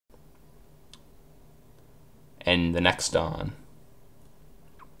and the next dawn.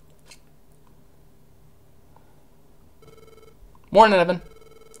 Morning, Evan.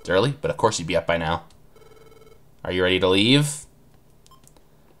 It's early, but of course you'd be up by now. Are you ready to leave?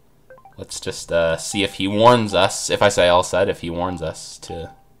 Let's just see if he warns us. If I say all set, if he warns us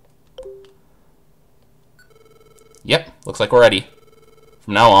to... Yep, looks like we're ready.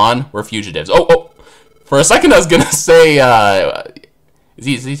 From now on, we're fugitives. Oh! For a second I was gonna say,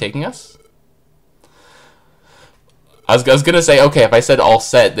 is he taking us? I was gonna say, okay, if I said all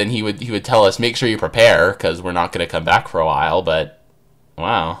set, then he would tell us, make sure you prepare, because we're not gonna come back for a while, but...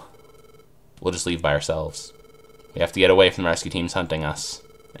 Wow. We'll just leave by ourselves. We have to get away from the rescue teams hunting us.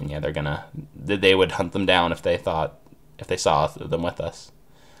 And yeah, they would hunt them down if they saw them with us.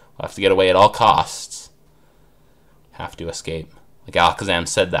 We'll have to get away at all costs. Have to escape. Like Alakazam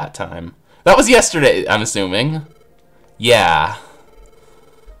said that time. That was yesterday, I'm assuming. Yeah.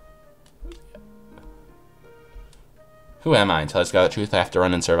 Who am I? Until I discover the truth, I have to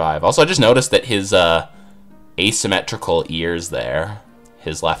run and survive. Also, I just noticed that his asymmetrical ears there,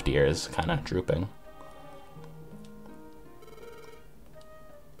 his left ear is kind of drooping.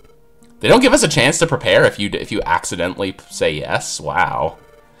 They don't give us a chance to prepare if you accidentally say yes. Wow.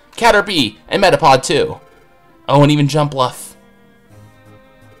 Caterpie and Metapod too. Oh, and even Jumpluff.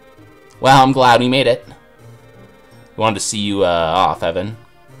 Well, I'm glad we made it. We wanted to see you off, Evan.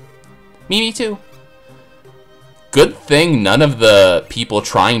 Me too. Good thing none of the people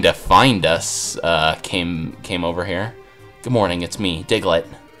trying to find us came over here. Good morning, it's me, Diglett.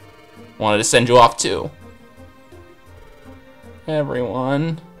 Wanted to send you off too.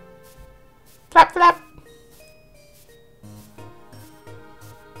 Everyone. Flap, flap.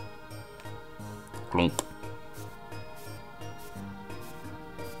 Clunk.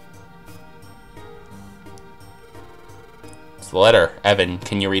 It's the letter. Evan,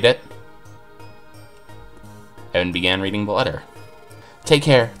 can you read it? Evan began reading the letter. Take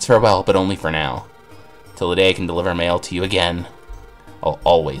care. It's farewell, but only for now. Till the day I can deliver mail to you again. I'll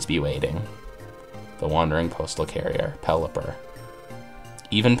always be waiting. The wandering postal carrier, Pelipper.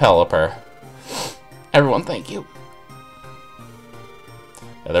 Even Pelipper. Everyone, thank you.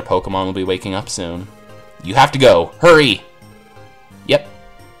 The other Pokemon will be waking up soon. You have to go. Hurry! Yep.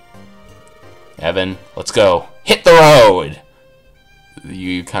 Evan, let's go. Hit the road!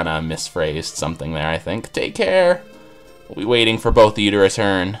 You kind of misphrased something there, I think. Take care. We'll be waiting for both of you to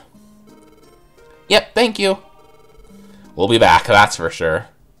return. Yep, thank you. We'll be back, that's for sure.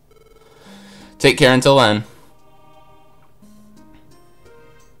 Take care until then.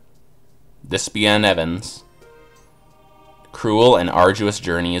 This began Evan's cruel and arduous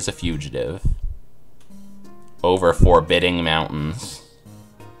journey as a fugitive over forbidding mountains.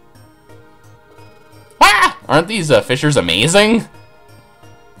 Ah! Aren't these fishers amazing?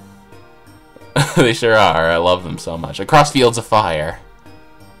 They sure are. I love them so much. Across fields of fire.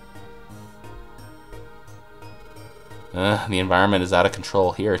 The environment is out of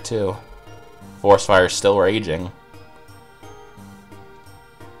control here, too. Forest fire is still raging.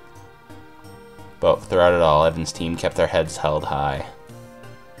 But throughout it all, Evan's team kept their heads held high.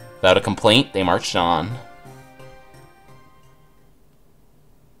 Without a complaint, they marched on.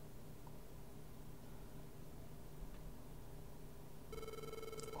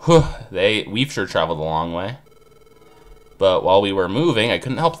 Whew, we've sure traveled a long way. But while we were moving, I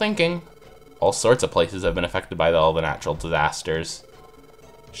couldn't help thinking. All sorts of places have been affected by all the natural disasters.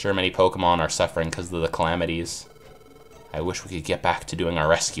 Sure, many Pokemon are suffering because of the calamities. I wish we could get back to doing our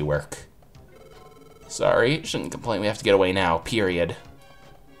rescue work. Sorry, shouldn't complain. We have to get away now, period.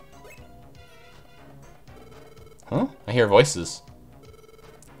 Huh? I hear voices.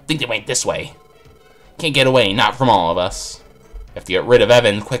 Think they went this way. Can't get away, not from all of us. We have to get rid of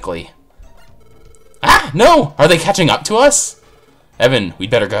Evan quickly. Ah, no! Are they catching up to us? Evan, we'd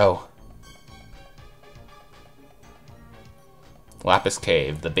better go. Lapis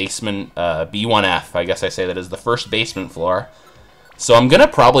Cave, the basement, B1F. I guess I say that is the first basement floor. So I'm gonna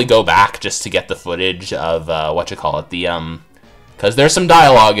probably go back just to get the footage of, because there's some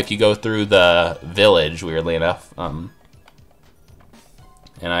dialogue if you go through the village, weirdly enough. And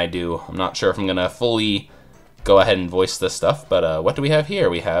I'm not sure if I'm gonna fully go ahead and voice this stuff, but what do we have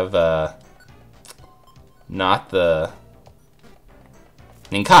here? We have, not the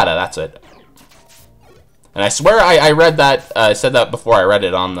Nincada, that's it. And I swear I read that, I said that before, I read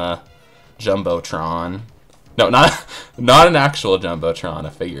it on the Jumbotron. No, not an actual Jumbotron,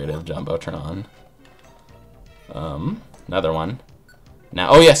 a figurative Jumbotron. Another one.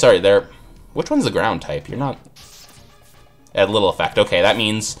 Now, oh yeah, sorry, which one's the ground type? You're not... Add little effect. Okay, that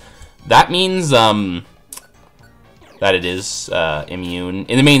means, that it is immune.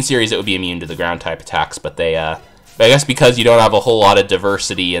 In the main series, it would be immune to the ground-type attacks, but but I guess because you don't have a whole lot of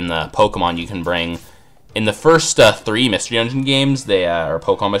diversity in the Pokemon you can bring, in the first 3 Mystery Dungeon games, or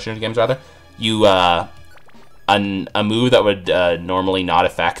Pokemon Mystery Dungeon games, rather, you, a move that would normally not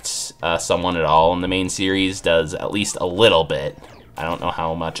affect someone at all in the main series does at least a little bit. I don't know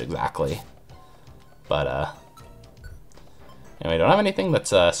how much exactly. But, anyway, I don't have anything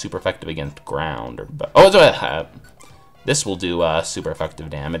that's super effective against ground. This will do super effective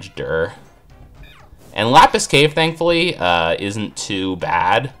damage, And Lapis Cave, thankfully, isn't too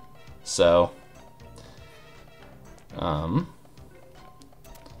bad. So,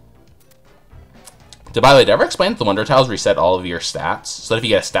 by the way, did I ever explain that the Wonder Tiles reset all of your stats? So that if you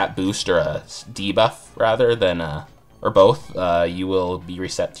get a stat boost or a debuff, rather, than, or both, you will be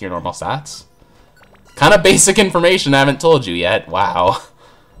reset to your normal stats? Kind of basic information I haven't told you yet. Wow.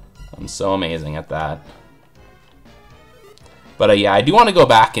 I'm so amazing at that. But, yeah, I do want to go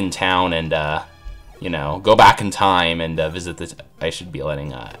back in town and, you know, go back in time and visit the... I should be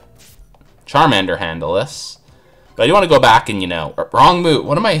letting Charmander handle this. But I do want to go back and, you know... Wrong move.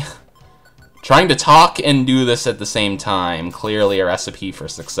 What am I... Trying to talk and do this at the same time. Clearly a recipe for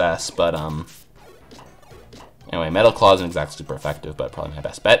success, but, Anyway, Metal Claw isn't exactly super effective, but probably my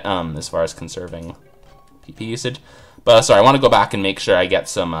best bet, as far as conserving PP usage. But, sorry, I want to go back and make sure I get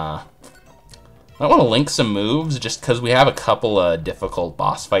some, I want to link some moves, just because we have a couple of difficult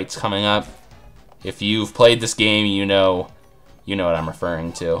boss fights coming up. If you've played this game, you know what I'm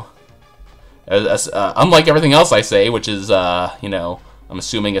referring to. Unlike everything else I say, which is, you know... I'm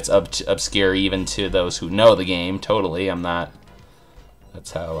assuming it's obscure even to those who know the game. Totally, I'm not.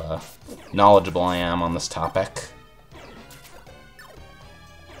 That's how knowledgeable I am on this topic.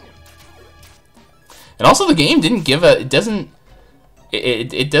 And also, the game didn't give it doesn't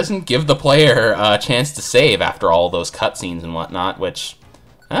give the player a chance to save after all those cutscenes and whatnot. Which,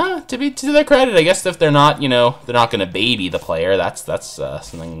 to their credit, I guess if they're not, you know, they're not gonna baby the player. That's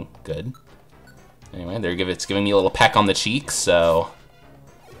something good. Anyway, it's giving me a little peck on the cheek, so.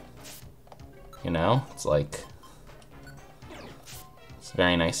 You know, it's like, it's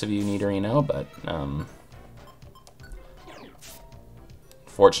very nice of you, Nidorino, but,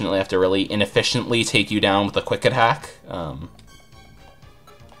 fortunately I have to really inefficiently take you down with a quick attack.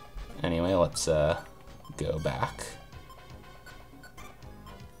 Anyway, let's, go back.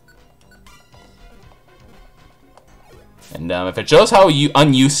 And, if it shows how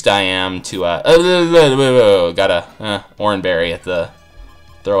unused I am to, got a, Oranberry at the,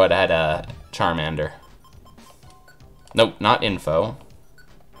 throw it at, Charmander. Nope, not info.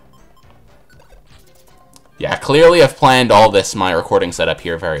 Yeah, clearly I've planned all this, my recording setup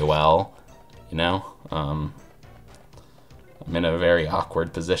here, very well. You know? I'm in a very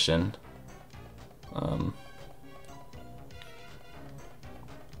awkward position. Oh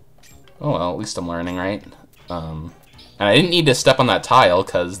well, at least I'm learning, right? And I didn't need to step on that tile,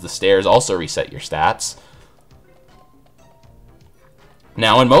 because the stairs also reset your stats.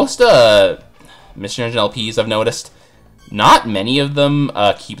 Now, in most Mystery Dungeon LPs, I've noticed, not many of them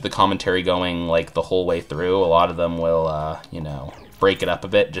keep the commentary going, like, the whole way through. A lot of them will, you know, break it up a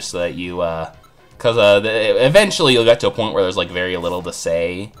bit, just so that you, because eventually you'll get to a point where there's, like, very little to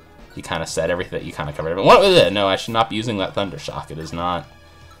say. You kind of said everything, you kind of covered everything. No, I should not be using that Thunder Shock. It is not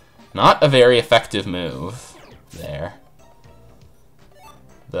a very effective move there.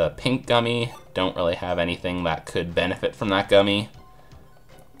 The pink gummy, don't really have anything that could benefit from that gummy.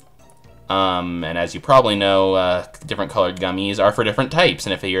 And as you probably know, different colored gummies are for different types,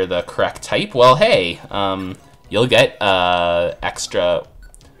 and if you're the correct type, well, hey, you'll get extra,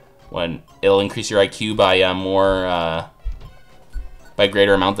 when it'll increase your IQ by by a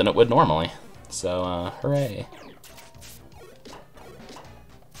greater amount than it would normally. So, hooray.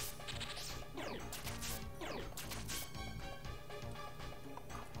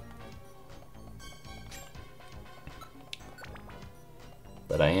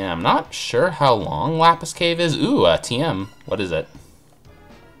 But I am not sure how long Lapis Cave is. Ooh, TM. What is it?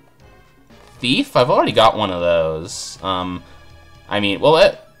 Thief? I've already got one of those. I mean,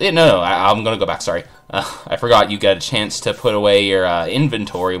 well, no, I'm gonna go back, sorry. I forgot you get a chance to put away your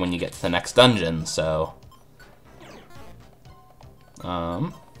inventory when you get to the next dungeon, so...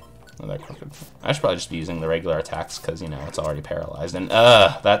 I should probably just be using the regular attacks, because, you know, it's already paralyzed. And,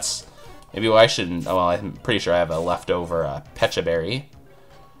 that's... Maybe why I shouldn't... Oh, well, I'm pretty sure I have a leftover Pecha Berry.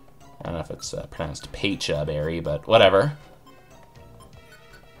 I don't know if it's pronounced Pecha Berry, but whatever.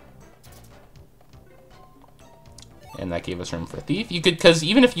 And that gave us room for Thief. You could, because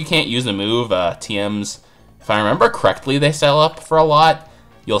even if you can't use a move, TMs, if I remember correctly, they sell up for a lot.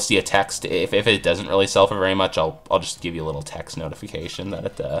 you'll see a text. If it doesn't really sell for very much, I'll just give you a little text notification that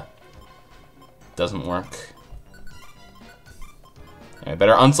it doesn't work. I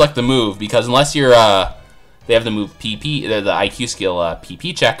better unselect the move, because unless you're they have the move PP, the IQ skill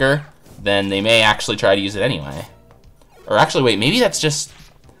PP checker, then they may actually try to use it anyway. Or actually, wait, maybe that's just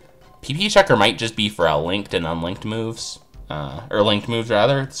PP checker might just be for linked and unlinked moves, or linked moves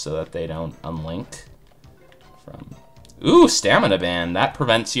rather, so that they don't unlink from. Ooh, stamina ban. That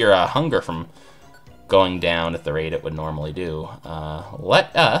prevents your hunger from going down at the rate it would normally do.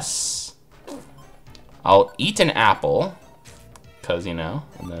 Let us. I'll eat an apple, because, you know,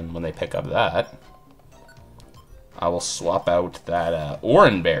 and then when they pick up that, I will swap out that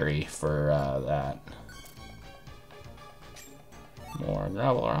oranberry for that. More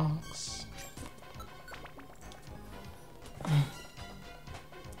gravel rocks.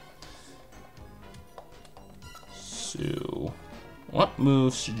 So, what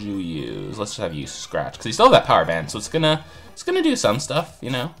moves should you use? Let's just have you scratch, because you still have that power band, so it's gonna do some stuff,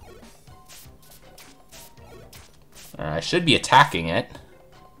 you know. I should be attacking it,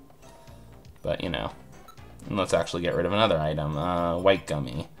 but you know. And let's actually get rid of another item. White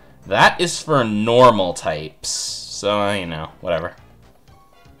gummy. That is for normal types, so you know, whatever.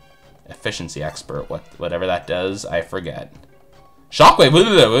 Efficiency expert, whatever that does, I forget. Shockwave.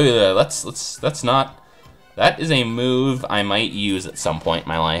 That's not. That is a move I might use at some point in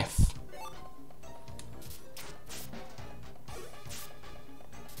my life.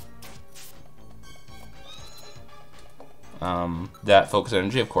 That focus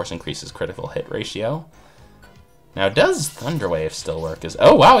energy, of course, increases critical hit ratio. Now, does Thunderwave still work?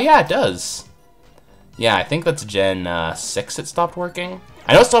 Oh, wow, yeah, it does. Yeah, I think that's Gen 6 it stopped working.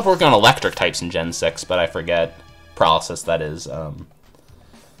 I know it stopped working on electric types in Gen 6, but I forget. Paralysis, that is.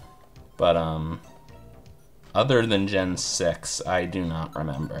 Other than Gen 6, I do not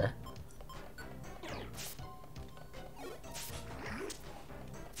remember.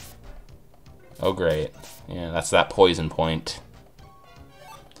 Oh, great. Yeah, that's that poison point.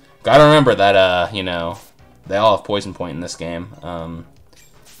 Gotta remember that, you know, they all have poison point in this game. But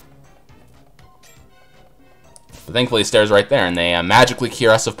thankfully, stairs right there, and they magically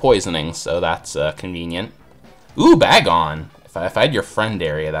cure us of poisoning, so that's convenient. Ooh, bag on. If I had your friend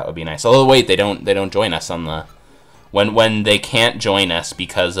area, that would be nice. Although, wait, they don't join us on the when they can't join us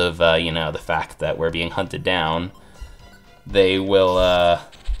because of you know, the fact that we're being hunted down. They will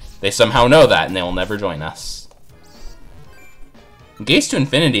they somehow know that, and they will never join us. Gates to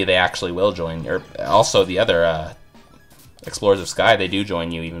Infinity, they actually will join. Or also the other Explorers of Sky, they do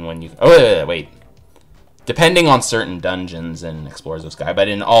join you even when you. Oh wait. Depending on certain dungeons in Explorers of Sky, but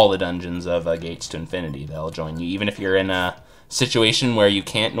in all the dungeons of Gates to Infinity, they'll join you, even if you're in a situation where you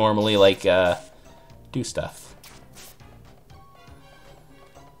can't normally, like, do stuff.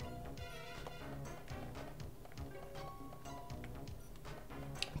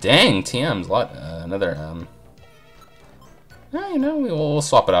 Dang, TM's a lot. Another, you know, we'll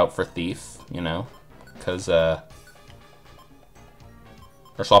swap it out for Thief, you know, because, or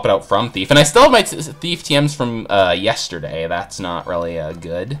swap it out from Thief. And I still have my Thief TMs from yesterday. That's not really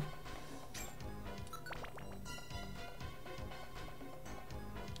good.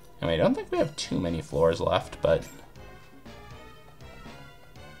 Anyway, I don't think we have too many floors left, but...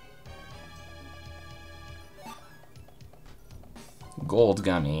 Gold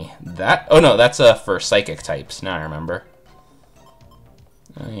gummy. That... Oh no, that's for psychic types. Now I remember.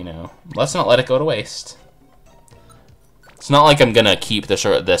 You know, let's not let it go to waste. It's not like I'm gonna keep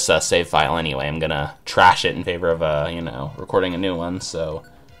this save file anyway. I'm gonna trash it in favor of you know, recording a new one. So,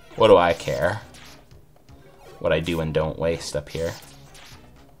 what do I care? What I do and don't waste up here.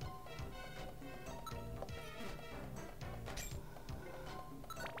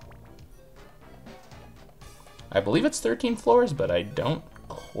 I believe it's 13 floors, but I don't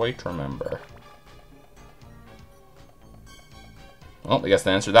quite remember. Well, I guess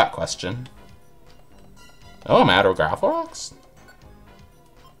that answered that question. Oh, I'm out of gravel rocks?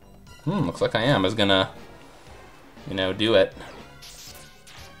 Looks like I am. I was gonna, you know, do it.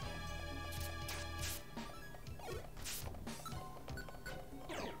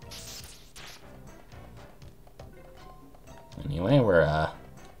 Anyway, we're,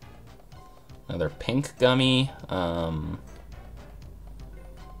 another pink gummy.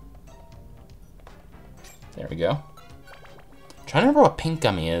 There we go. I'm trying to remember what pink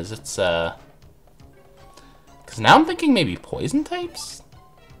gummy is. It's, because now I'm thinking maybe poison types?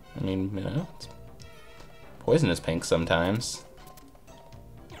 I mean, you know, poison is pink sometimes.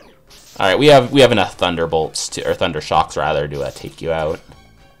 Alright, we have enough thunderbolts to, or thunder shocks rather, to take you out,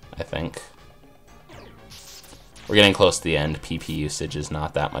 I think. We're getting close to the end. PP usage is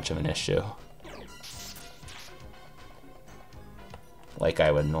not that much of an issue. Like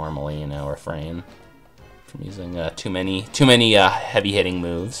I would normally, you know, refrain from using too many heavy-hitting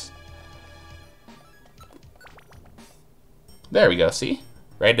moves. There we go, see?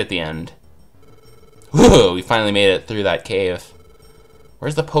 Right at the end. Whoa, we finally made it through that cave.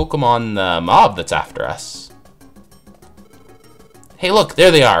 Where's the Pokemon mob that's after us? Hey, look,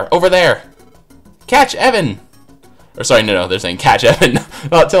 there they are, over there. Catch Evan! Or sorry, no, they're saying catch Evan,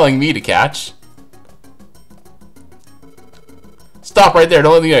 not telling me to catch. Stop right there,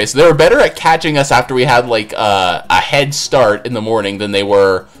 don't let me go. So they were better at catching us after we had, like, a head start in the morning than they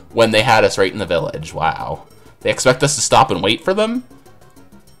were when they had us right in the village. Wow. They expect us to stop and wait for them?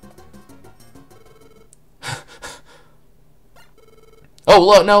 Oh,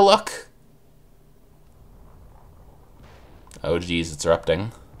 look, no, look. Oh, geez, it's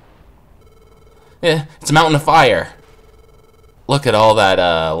erupting. Yeah, it's a mountain of fire. Look at all that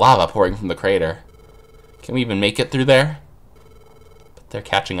lava pouring from the crater. Can we even make it through there? But they're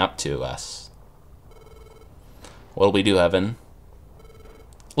catching up to us. What'll we do, Evan?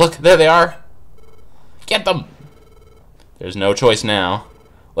 Look, there they are. Get them! There's no choice now.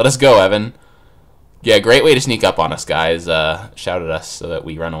 Let us go, Evan. Yeah, great way to sneak up on us, guys. Shout at us so that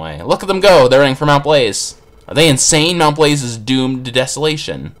we run away. Look at them go! They're running for Mount Blaze. Are they insane? Mount Blaze is doomed to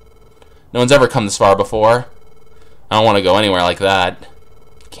desolation. No one's ever come this far before. I don't want to go anywhere like that.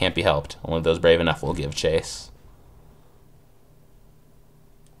 Can't be helped. Only those brave enough will give chase.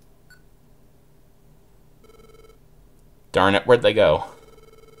 Darn it, where'd they go?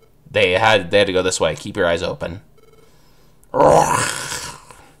 They had to go this way. Keep your eyes open. Trump,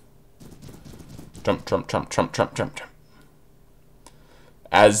 Trump, Trump, Trump, Trump, Trump, Trump.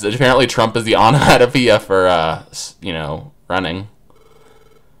 As apparently Trump is the onomatopoeia for, you know, running.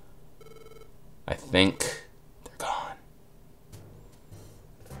 I think they're gone.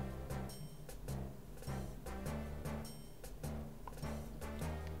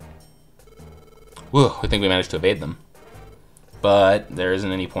 Whoa, I think we managed to evade them. But there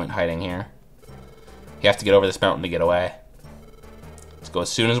isn't any point hiding here. You have to get over this mountain to get away. Let's go as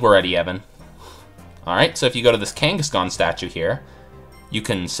soon as we're ready, Evan. Alright, so if you go to this Kangaskhan statue here, you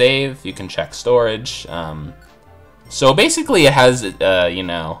can save, you can check storage. So basically it has, you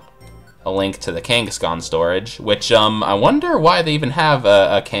know, a link to the Kangaskhan storage, which I wonder why they even have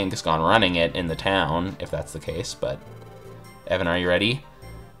a Kangaskhan running it in the town, if that's the case. But, Evan, are you ready?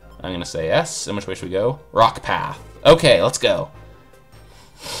 I'm going to say yes. And which way should we go? Rock path. Okay, let's go.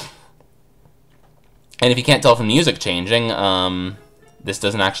 And if you can't tell from the music changing, this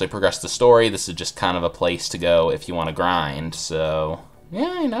doesn't actually progress the story. This is just kind of a place to go if you want to grind. So,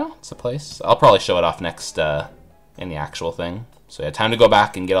 yeah, you know, it's a place. I'll probably show it off next in the actual thing. So yeah, time to go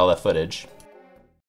back and get all that footage.